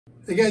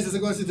Hey guys, it's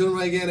Oculus doing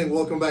right again and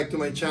welcome back to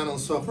my channel.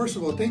 So first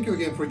of all, thank you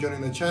again for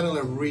joining the channel.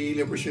 I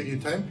really appreciate your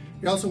time.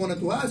 I also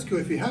wanted to ask you,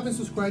 if you haven't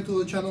subscribed to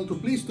the channel, to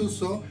please do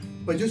so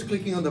by just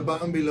clicking on the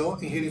button below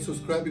and hitting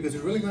subscribe, because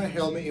it's really going to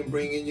help me in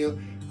bringing you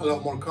a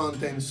lot more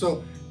content.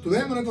 So today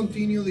I'm going to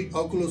continue the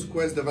Oculus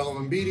Quest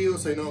development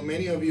videos. I know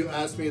many of you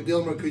asked me,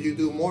 Dilmer, could you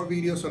do more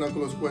videos on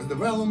Oculus Quest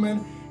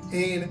development?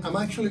 And I'm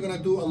actually going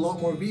to do a lot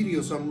more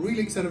videos. So I'm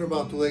really excited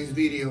about today's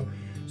video.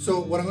 So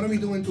what I'm going to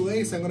be doing today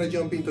is I'm going to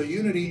jump into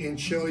Unity and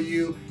show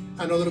you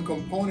another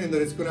component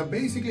that is going to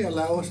basically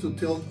allow us to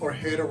tilt our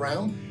head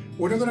around.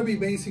 We're not going to be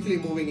basically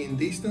moving in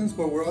distance,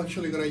 but we're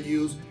actually going to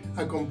use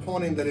a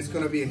component that is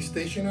going to be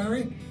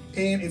stationary,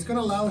 and it's going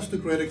to allow us to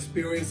create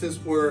experiences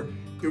where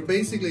you're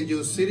basically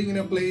just sitting in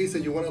a place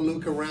and you want to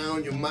look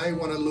around. You might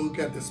want to look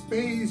at the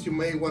space, you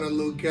may want to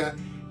look at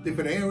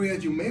different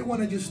areas, you may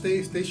want to just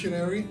stay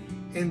stationary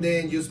and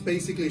then just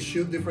basically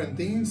shoot different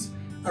things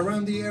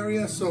around the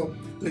area. So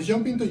let's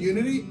jump into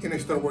Unity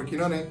and start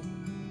working on it.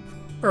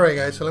 Alright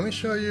guys, so let me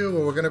show you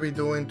what we're going to be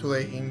doing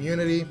today in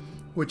Unity,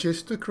 which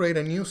is to create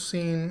a new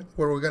scene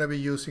where we're going to be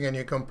using a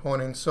new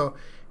component. So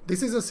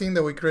this is a scene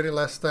that we created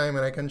last time,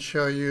 and I can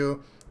show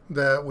you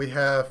that we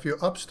have a few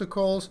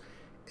obstacles,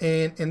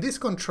 and this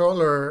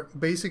controller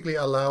basically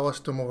allow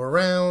us to move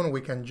around. We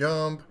can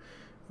jump,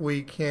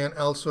 we can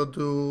also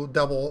do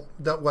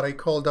what I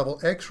call double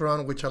X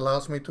run, which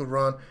allows me to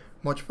run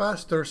much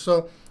faster.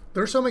 So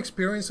there are some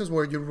experiences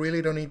where you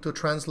really don't need to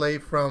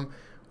translate from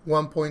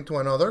one point to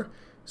another.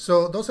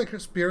 So those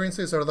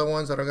experiences are the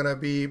ones that are going to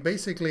be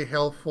basically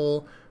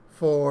helpful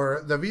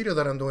for the video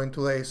that I'm doing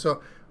today.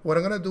 So what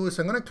I'm going to do is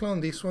I'm going to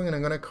clone this one and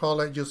I'm going to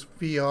call it just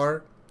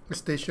VR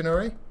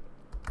Stationary.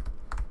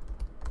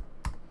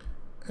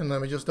 And let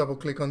me just double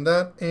click on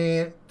that.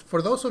 And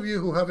for those of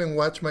you who haven't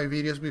watched my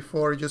videos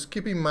before, just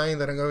keep in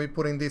mind that I'm going to be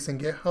putting this in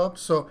GitHub.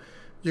 So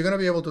you're going to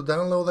be able to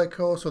download that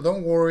code. So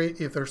don't worry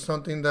if there's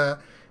something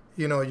that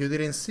you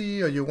didn't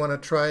see or you want to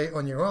try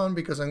on your own,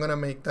 because I'm going to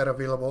make that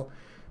available.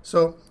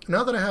 So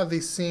now that I have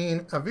this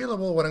scene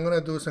available, what I'm going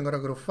to do is I'm going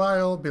to go to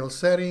File, Build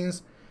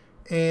Settings,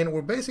 and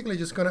we're basically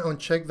just going to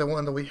uncheck the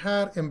one that we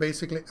had and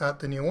basically add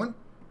the new one.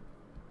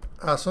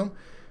 Awesome.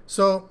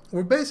 So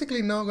we're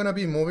basically not going to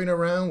be moving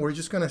around. We're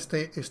just going to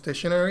stay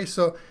stationary.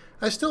 So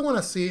I still want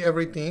to see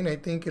everything. I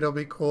think it'll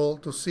be cool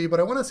to see, but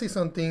I want to see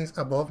some things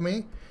above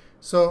me.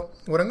 So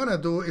what I'm going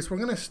to do is we're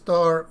going to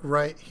start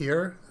right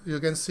here. You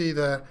can see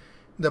the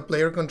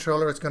player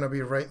controller is going to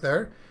be right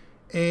there.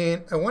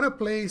 And I want to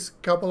place a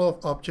couple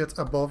of objects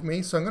above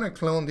me. So I'm going to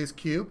clone this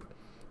cube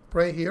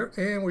right here,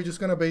 and we're just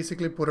going to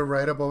basically put it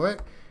right above it.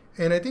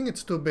 And I think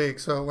it's too big.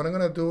 So what I'm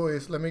going to do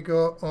is let me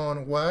go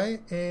on Y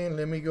and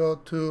let me go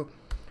to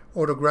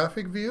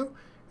orthographic view.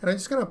 And I'm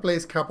just going to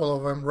place a couple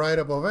of them right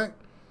above it.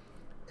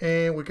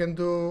 And we can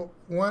do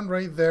one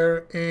right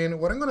there. And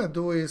what I'm going to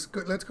do is,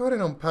 let's go ahead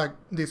and unpack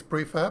this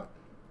prefab.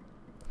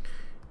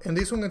 And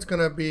this one is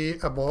going to be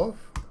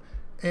above.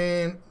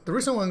 And the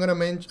reason why I'm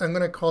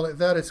going to call it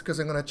that is because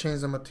I'm going to change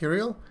the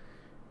material.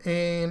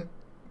 And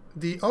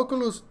the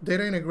Oculus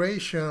data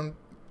integration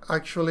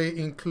actually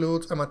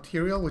includes a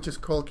material which is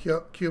called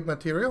cube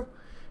material,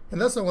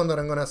 and that's the one that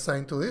I'm going to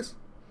assign to this.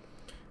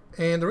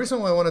 And the reason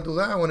why I want to do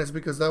that one is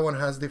because that one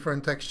has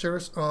different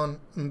textures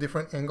on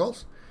different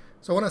angles.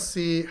 So I want to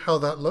see how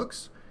that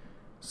looks.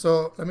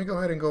 So let me go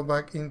ahead and go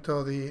back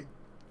into the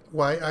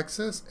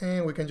Y-axis,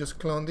 and we can just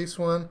clone this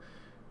one.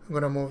 I'm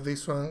going to move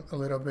this one a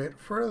little bit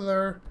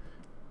further.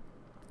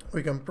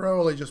 We can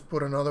probably just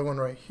put another one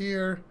right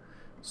here.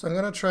 So I'm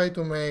going to try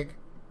to make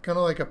kind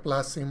of like a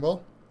plus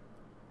symbol,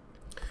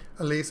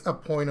 at least a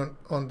point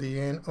on the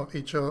end of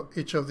each of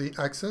the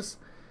axes.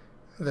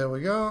 There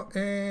we go.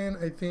 And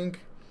I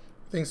think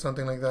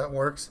something like that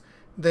works.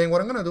 Then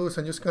what I'm going to do is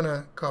I'm just going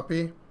to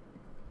copy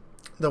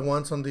the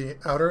ones on the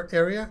outer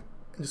area.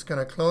 I'm just going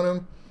to clone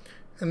them.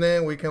 And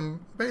then we can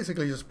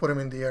basically just put them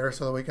in the air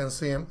so that we can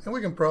see them. And we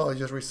can probably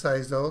just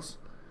resize those.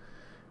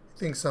 I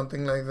think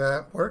something like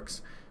that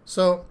works.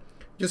 So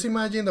just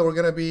imagine that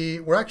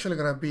we're actually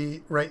going to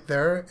be right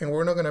there, and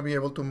we're not going to be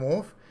able to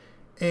move.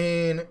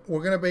 And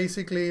we're going to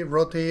basically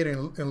rotate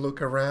and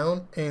look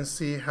around and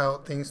see how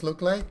things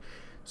look like.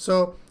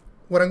 So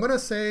what I'm going to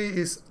say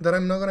is that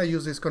I'm not going to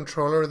use this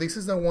controller. This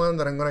is the one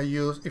that I'm going to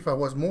use if I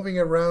was moving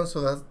around. So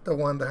that's the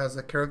one that has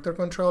the character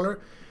controller.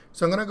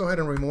 So I'm going to go ahead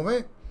and remove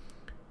it.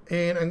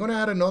 And I'm going to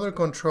add another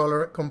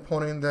controller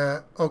component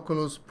that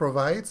Oculus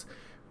provides,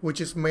 which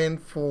is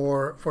meant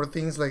for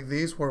things like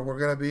this, where we're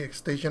going to be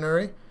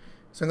stationary.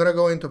 So I'm going to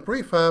go into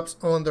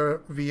prefabs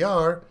under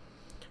VR,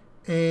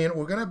 and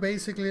we're going to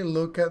basically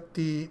look at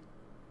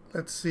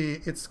let's see,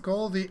 it's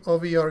called the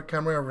OVR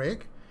Camera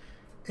Rig.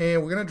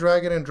 And we're going to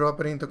drag it and drop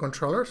it into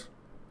controllers.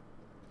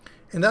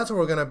 And that's where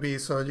we're going to be.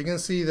 So you can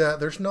see that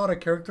there's not a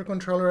character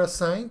controller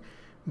assigned,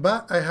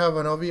 but I have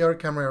an OVR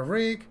Camera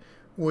Rig,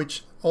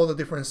 which all the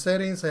different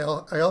settings. I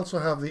also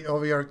have the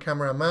OVR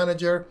Camera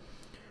Manager,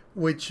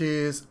 which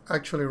is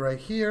actually right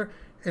here,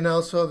 and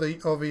also the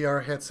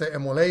OVR headset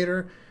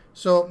emulator.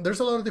 So there's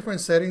a lot of different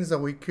settings that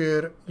we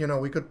could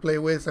play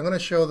with. I'm going to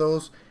show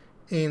those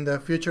in the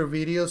future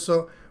videos.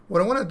 So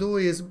What I want to do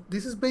is,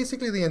 this is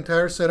basically the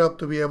entire setup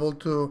to be able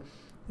to,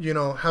 you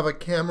know, have a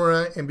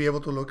camera and be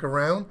able to look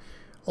around.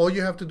 All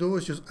you have to do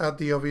is just add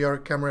the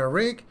OVR Camera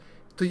Rig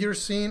to your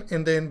scene,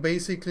 and then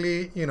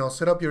basically, you know,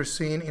 set up your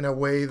scene in a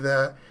way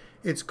that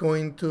it's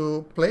going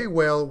to play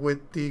well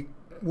with the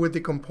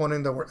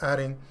component that we're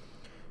adding.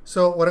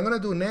 So what I'm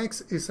going to do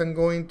next is I'm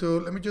going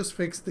to, let me just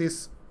fix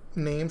these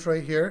names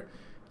right here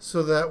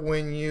so that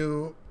when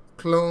you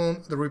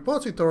clone the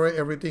repository,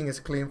 everything is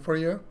clean for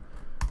you.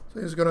 So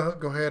I'm just going to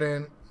go ahead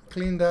and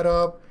clean that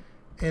up,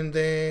 and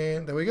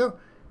then there we go.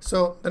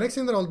 So the next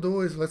thing that I'll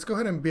do is let's go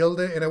ahead and build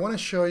it, and I want to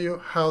show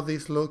you how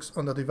this looks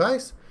on the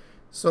device.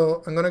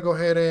 So I'm going to go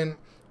ahead and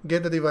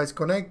get the device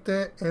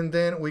connected, and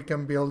then we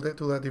can build it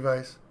to that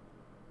device.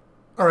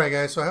 Alright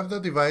guys, so I have the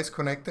device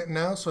connected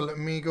now, so let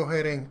me go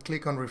ahead and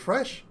click on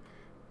refresh,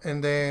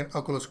 and then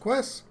Oculus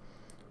Quest.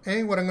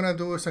 And what I'm going to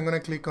do is I'm going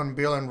to click on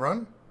build and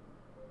run.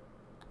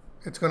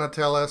 It's going to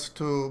tell us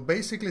to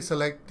basically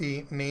select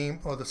the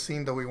name of the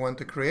scene that we want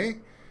to create.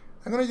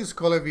 I'm going to just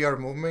call it VR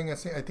movement.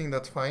 I think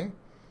that's fine.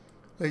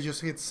 Let's just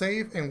hit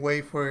save and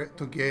wait for it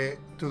to get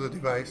to the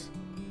device.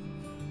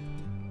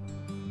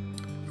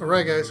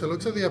 Alright guys, so it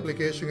looks like the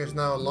application is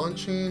now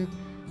launching.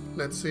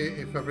 Let's see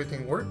if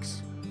everything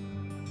works.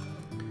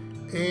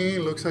 And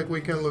it looks like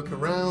we can look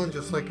around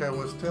just like I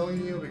was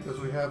telling you,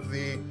 because we have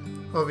the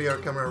OVR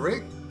Camera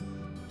Rig.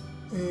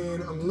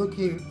 And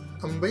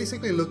I'm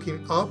basically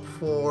looking up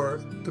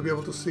to be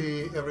able to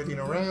see everything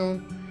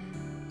around.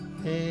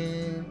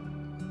 And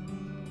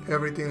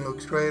everything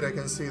looks great. I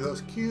can see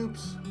those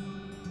cubes.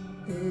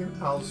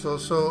 And also,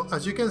 so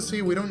as you can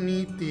see, we don't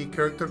need the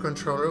character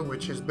controller,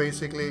 which is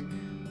basically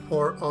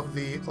part of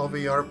the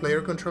OVR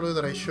player controller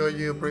that I showed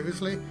you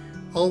previously.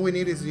 All we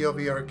need is the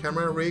OVR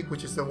Camera Rig,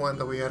 which is the one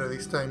that we added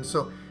this time.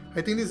 So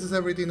I think this is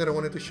everything that I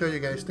wanted to show you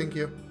guys. Thank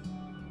you.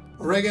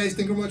 Alright guys,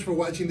 thank you very much for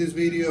watching this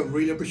video. I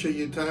really appreciate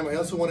your time. I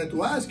also wanted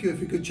to ask you if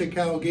you could check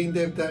out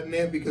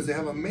gamedev.net, because they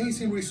have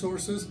amazing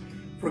resources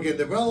for game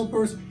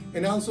developers.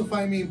 And also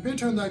find me in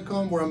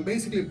patreon.com, where I'm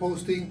basically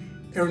posting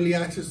early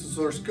access to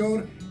source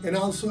code and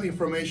also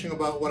information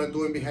about what I'm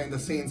doing behind the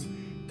scenes.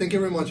 Thank you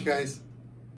very much guys.